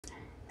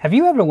Have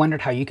you ever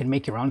wondered how you can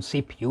make your own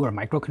CPU or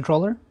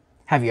microcontroller?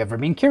 Have you ever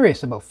been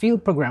curious about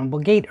field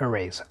programmable gate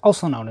arrays,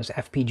 also known as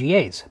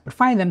FPGAs, but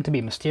find them to be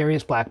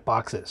mysterious black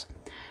boxes?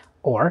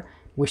 Or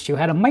wished you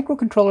had a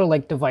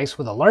microcontroller-like device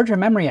with a larger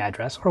memory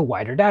address or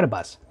wider data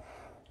bus?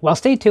 Well,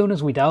 stay tuned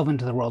as we delve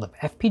into the world of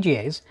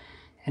FPGAs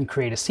and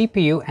create a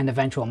CPU and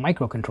eventual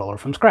microcontroller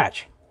from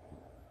scratch.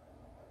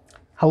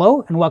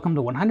 Hello and welcome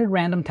to 100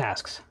 Random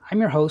Tasks. I'm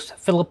your host,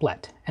 Philip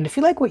Lett, and if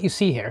you like what you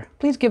see here,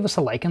 please give us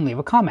a like and leave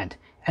a comment.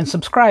 And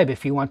subscribe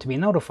if you want to be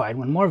notified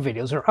when more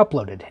videos are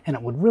uploaded, and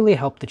it would really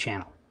help the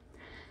channel.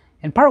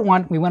 In part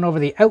 1, we went over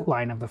the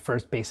outline of the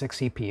first basic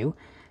CPU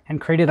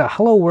and created a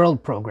Hello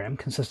World program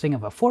consisting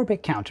of a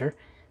 4-bit counter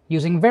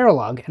using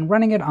Verilog and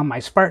running it on my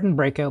Spartan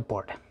breakout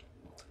board.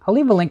 I'll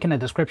leave a link in the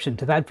description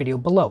to that video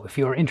below if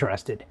you are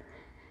interested.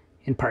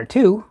 In part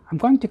 2, I'm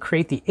going to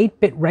create the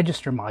 8-bit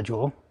register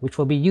module, which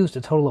will be used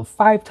a total of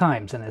 5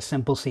 times in this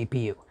simple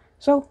CPU.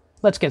 So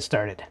let's get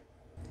started.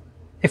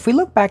 If we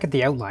look back at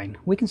the outline,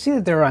 we can see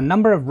that there are a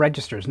number of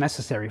registers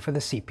necessary for the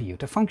CPU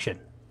to function.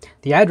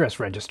 The address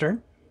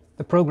register,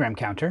 the program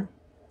counter,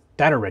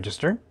 data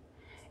register,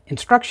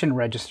 instruction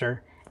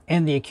register,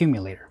 and the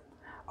accumulator,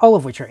 all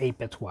of which are 8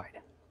 bits wide.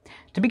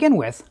 To begin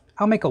with,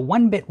 I'll make a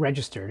 1-bit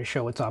register to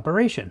show its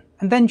operation,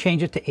 and then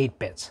change it to 8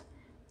 bits.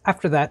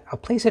 After that, I'll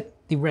place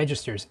the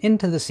registers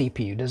into the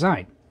CPU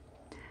design.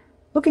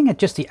 Looking at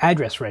just the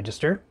address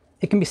register,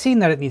 it can be seen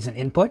that it needs an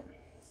input,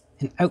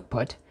 an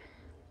output,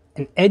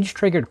 an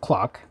edge-triggered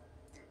clock,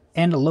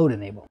 and a load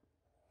enable.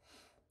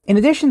 In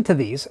addition to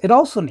these, it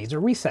also needs a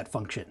reset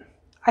function.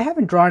 I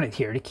haven't drawn it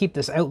here to keep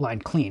this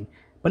outline clean,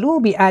 but it will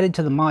be added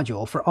to the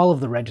module for all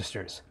of the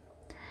registers.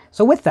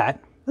 So with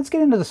that, let's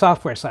get into the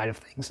software side of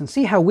things and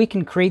see how we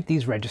can create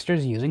these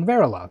registers using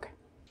Verilog.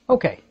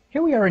 Okay,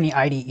 here we are in the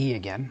IDE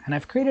again, and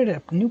I've created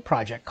a new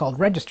project called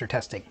Register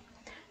Testing.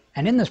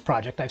 And in this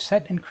project, I've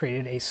set and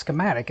created a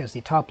schematic as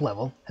the top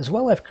level, as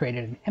well as I've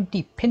created an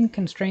empty pin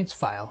constraints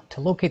file to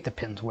locate the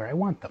pins where I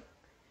want them.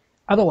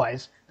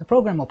 Otherwise, the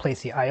program will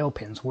place the I/O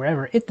pins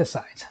wherever it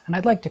decides, and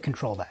I'd like to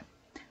control that.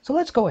 So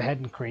let's go ahead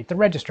and create the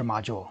register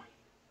module.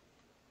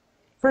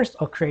 First,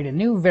 I'll create a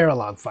new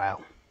Verilog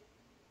file.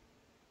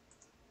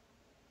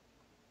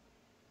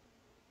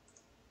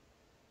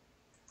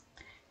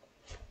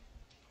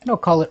 And I'll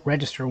call it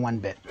register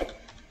 1-bit.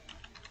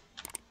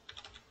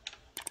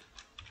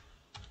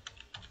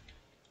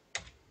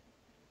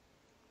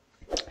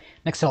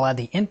 Next, I'll add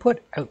the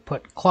input,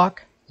 output,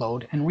 clock,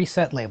 load, and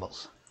reset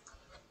labels.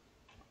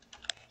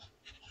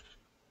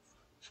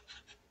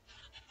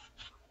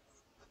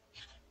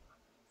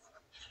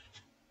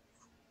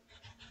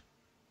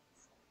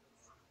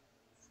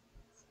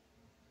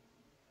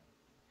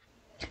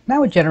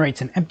 Now it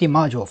generates an empty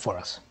module for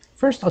us.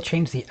 First, I'll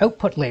change the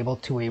output label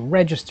to a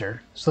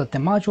register so that the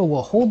module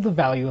will hold the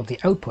value of the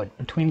output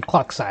between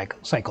clock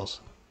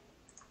cycles.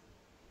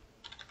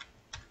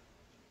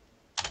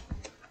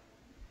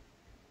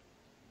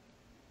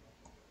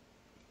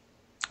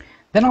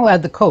 Then I'll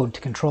add the code to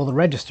control the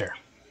register.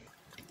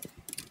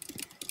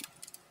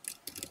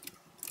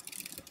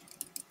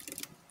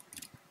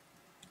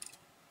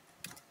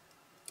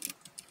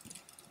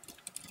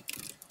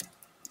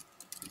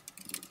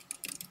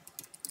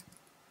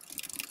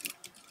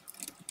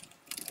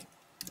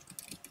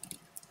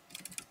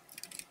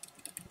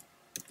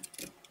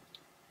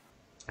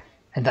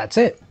 And that's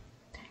it.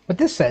 What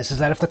this says is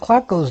that if the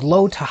clock goes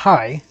low to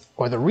high,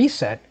 or the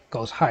reset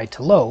goes high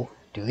to low,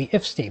 do the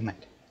if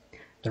statement.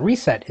 The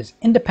reset is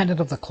independent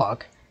of the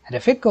clock, and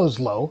if it goes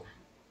low,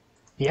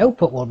 the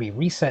output will be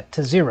reset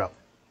to 0.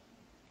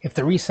 If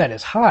the reset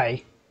is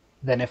high,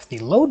 then if the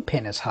load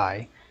pin is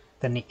high,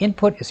 then the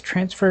input is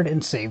transferred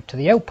and saved to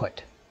the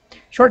output.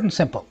 Short and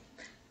simple.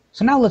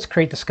 So now let's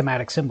create the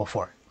schematic symbol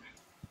for it.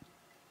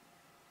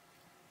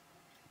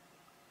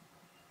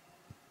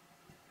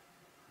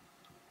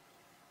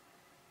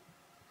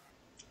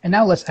 And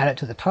now let's add it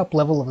to the top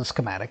level of the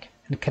schematic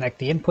and connect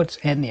the inputs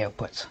and the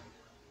outputs.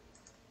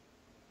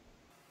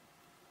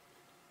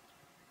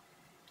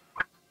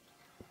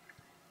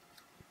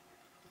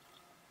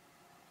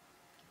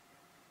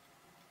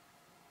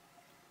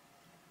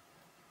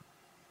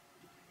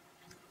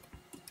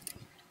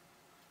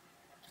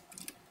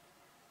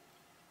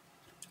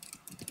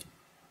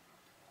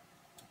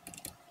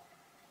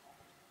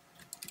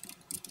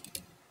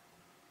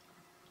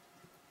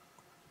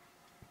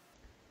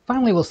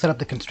 Finally, we'll set up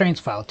the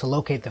constraints file to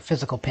locate the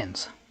physical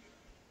pins.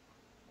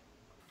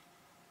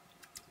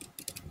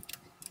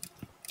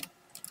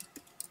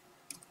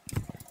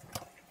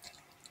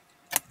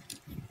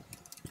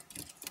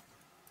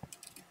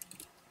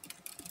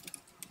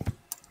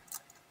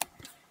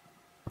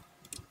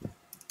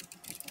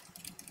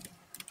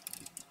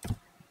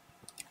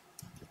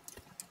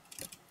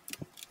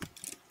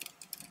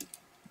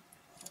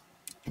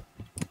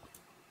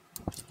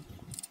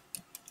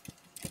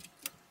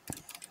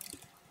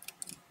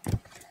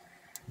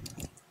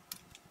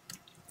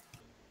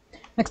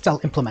 Next,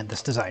 I'll implement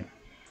this design.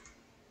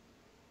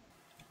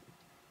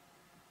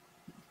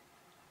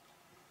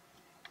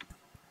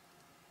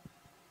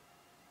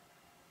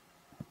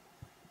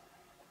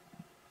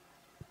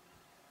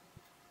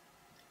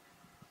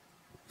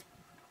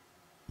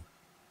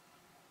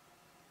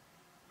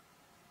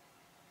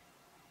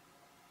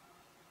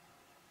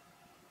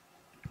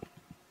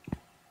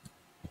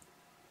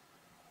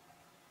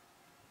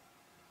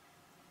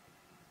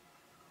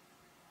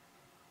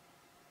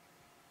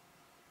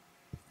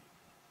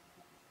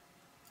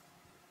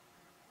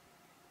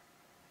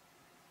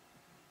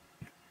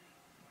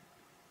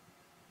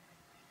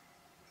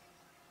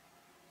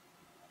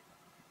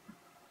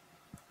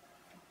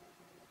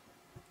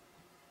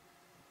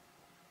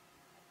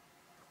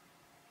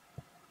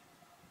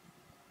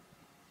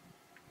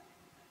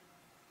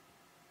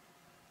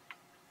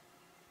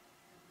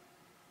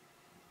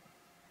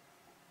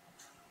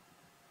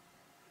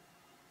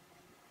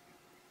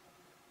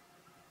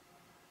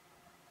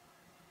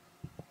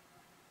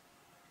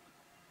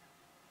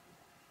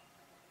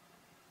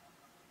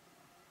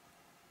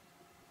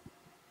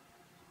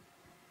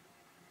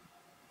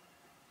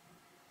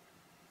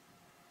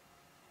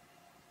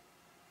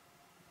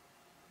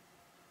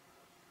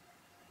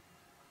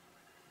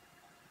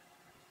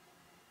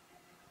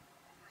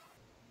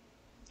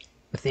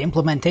 With the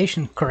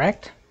implementation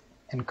correct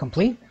and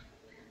complete,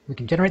 we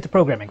can generate the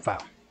programming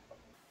file.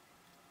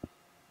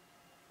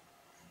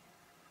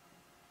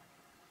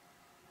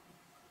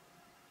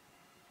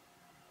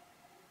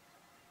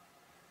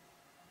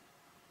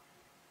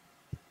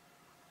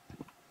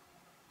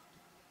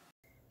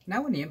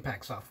 Now in the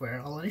impact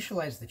software, I'll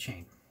initialize the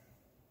chain.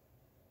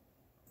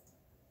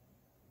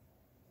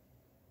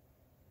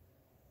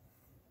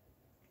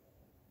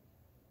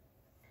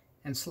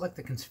 And select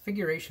the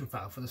configuration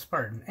file for the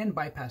Spartan and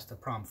bypass the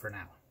PROM for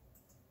now.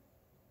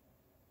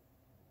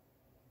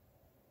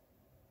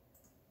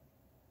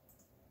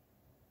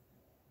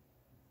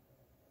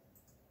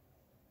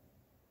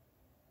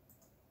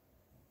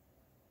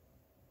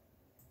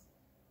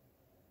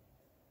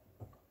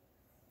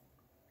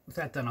 With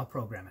that done, I'll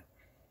program it.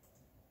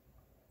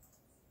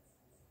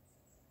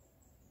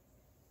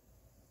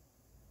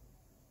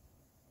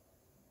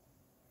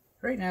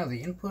 Right now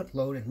the input,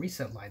 load, and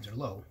reset lines are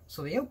low,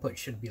 so the output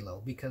should be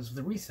low because of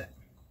the reset.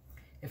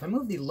 If I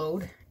move the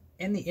load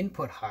and the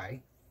input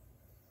high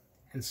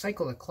and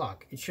cycle the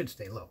clock, it should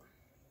stay low.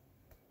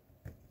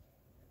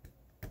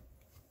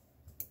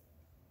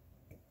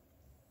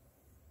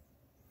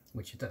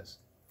 Which it does.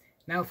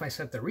 Now if I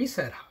set the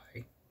reset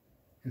high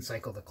and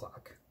cycle the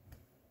clock,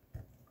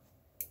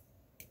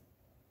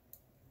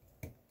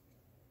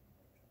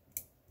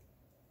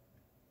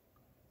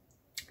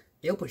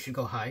 the output should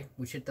go high,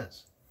 which it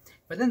does.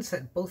 If I then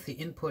set both the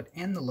input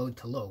and the load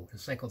to low and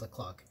cycle the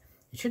clock,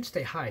 it should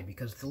stay high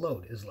because the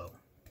load is low.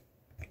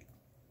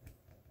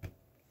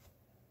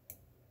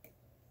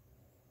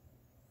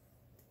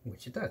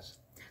 Which it does.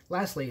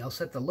 Lastly, I'll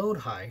set the load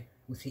high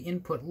with the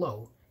input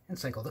low and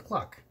cycle the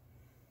clock.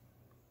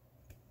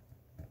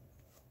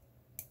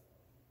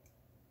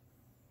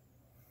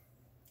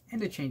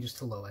 And it changes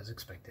to low as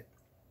expected.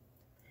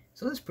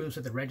 So this proves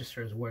that the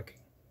register is working.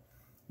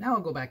 Now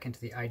I'll go back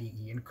into the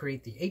IDE and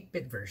create the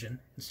 8-bit version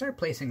and start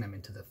placing them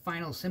into the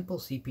final simple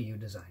CPU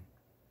design.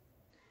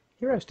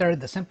 Here I've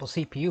started the simple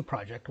CPU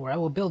project where I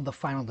will build the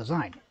final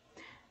design.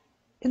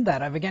 In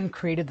that I've again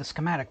created the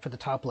schematic for the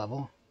top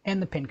level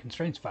and the pin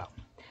constraints file.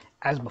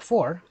 As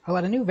before, I'll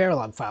add a new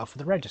Verilog file for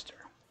the register.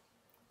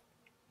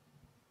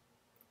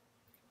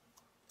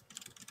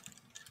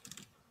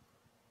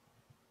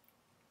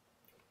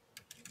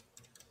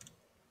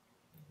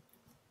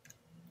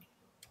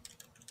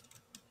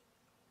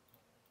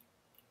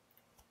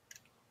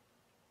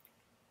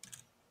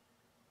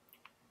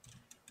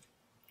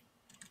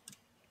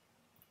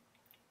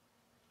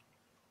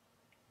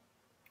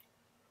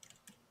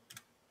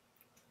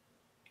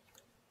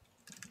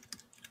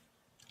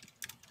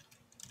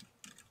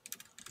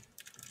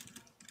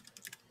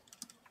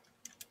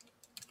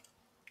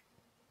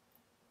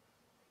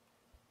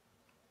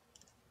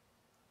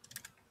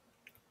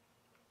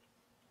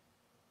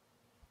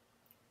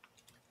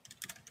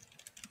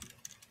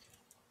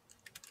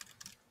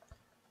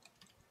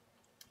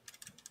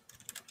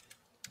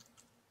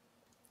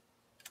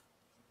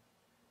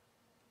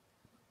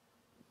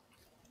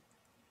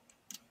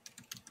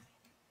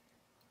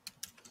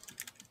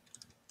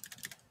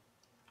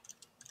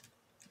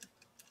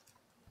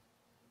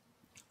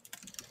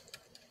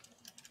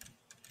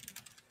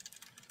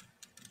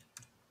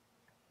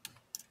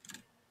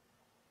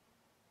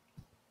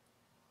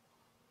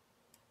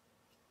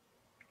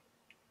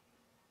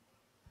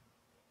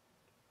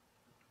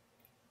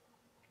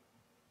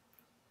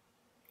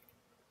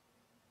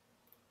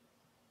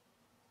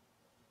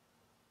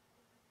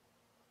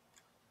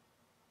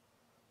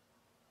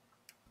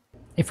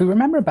 If we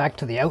remember back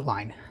to the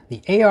outline,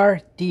 the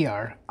AR,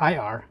 DR,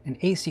 IR, and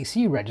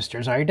ACC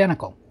registers are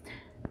identical,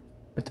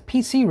 but the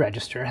PC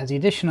register has the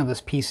addition of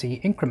this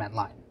PC increment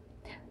line.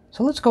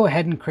 So let's go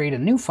ahead and create a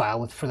new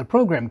file for the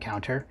program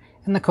counter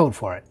and the code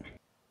for it.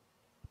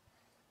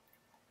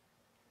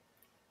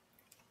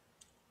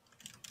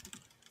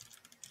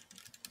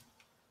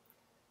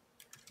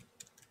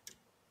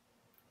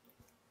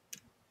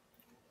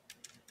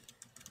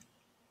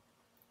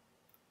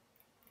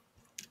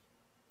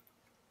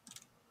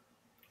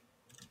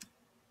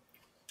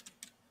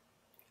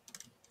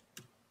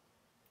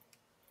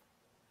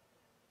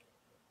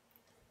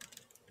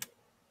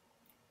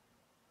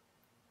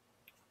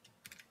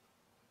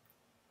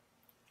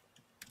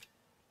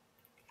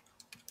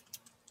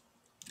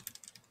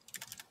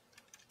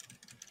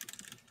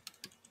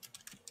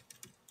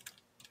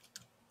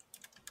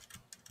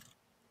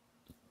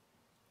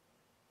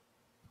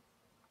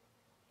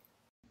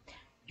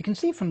 You can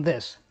see from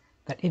this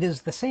that it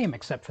is the same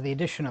except for the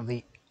addition of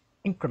the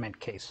increment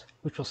case,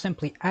 which will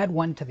simply add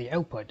 1 to the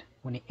output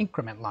when the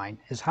increment line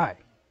is high.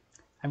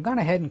 I've gone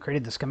ahead and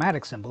created the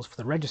schematic symbols for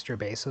the register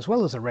base as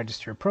well as the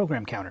register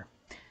program counter.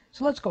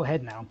 So let's go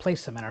ahead now and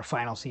place them in our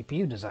final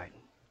CPU design.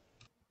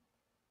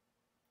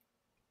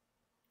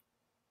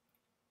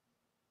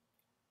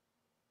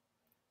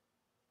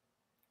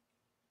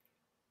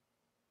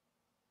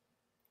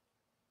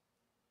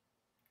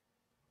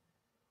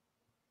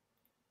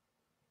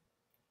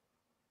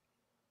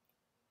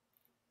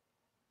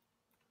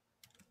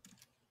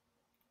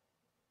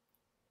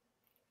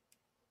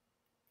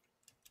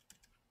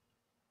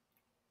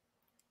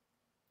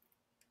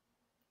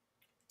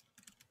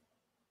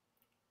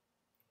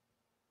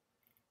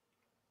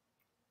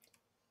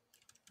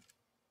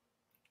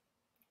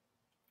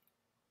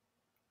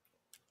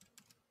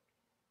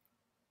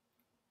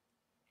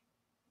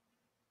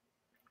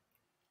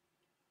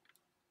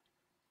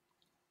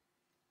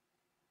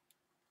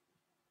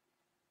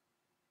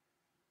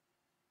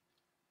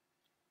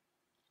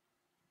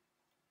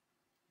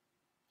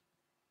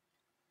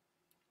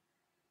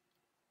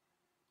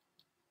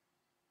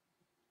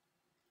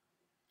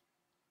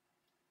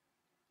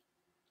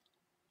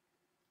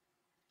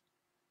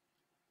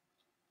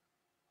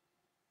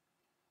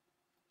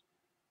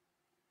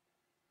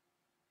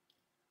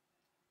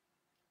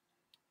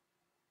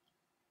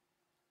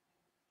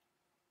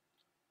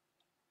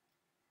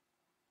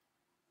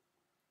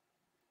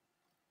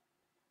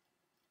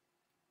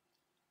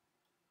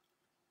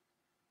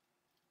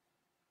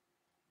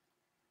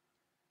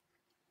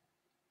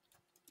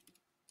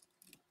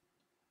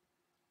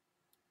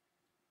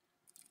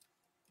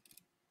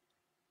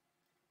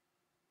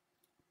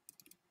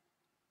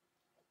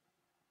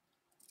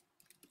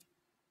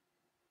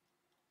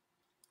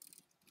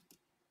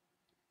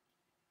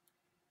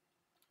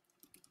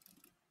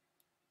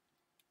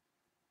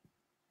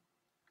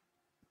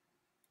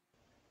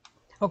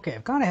 Okay,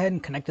 I've gone ahead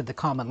and connected the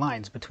common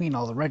lines between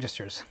all the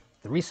registers,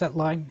 the reset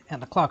line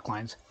and the clock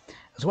lines,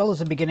 as well as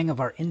the beginning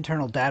of our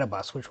internal data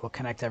bus, which will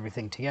connect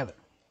everything together.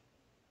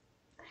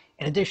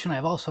 In addition,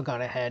 I've also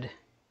gone ahead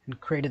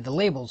and created the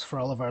labels for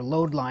all of our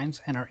load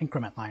lines and our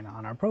increment line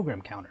on our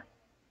program counter.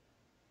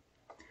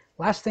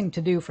 Last thing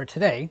to do for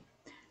today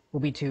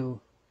will be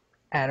to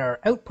add our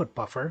output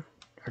buffer,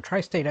 our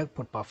tri-state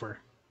output buffer,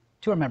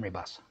 to our memory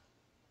bus.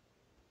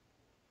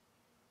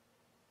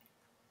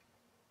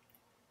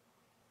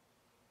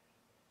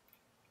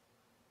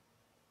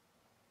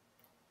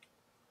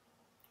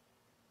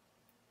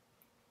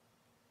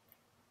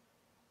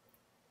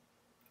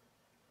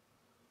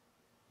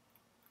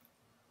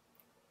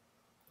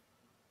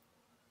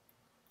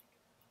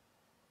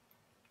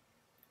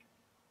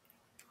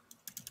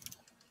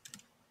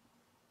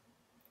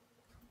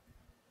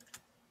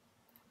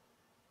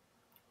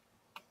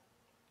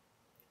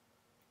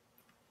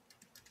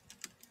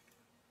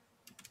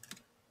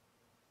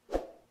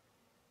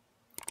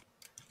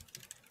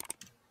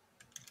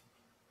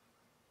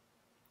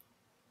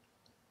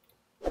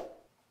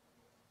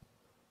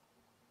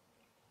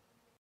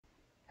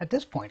 At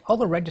this point, all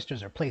the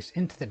registers are placed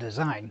into the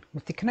design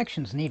with the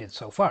connections needed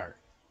so far.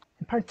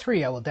 In part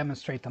 3, I will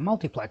demonstrate the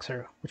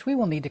multiplexer, which we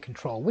will need to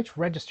control which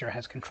register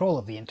has control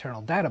of the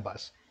internal data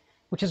bus,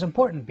 which is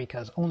important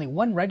because only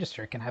one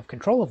register can have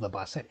control of the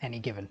bus at any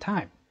given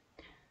time.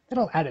 Then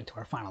I'll add it to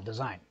our final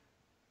design.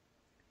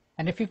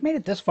 And if you've made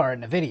it this far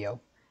in the video,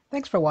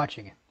 thanks for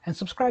watching it, and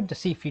subscribe to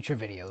see future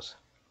videos.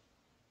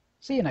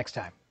 See you next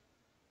time.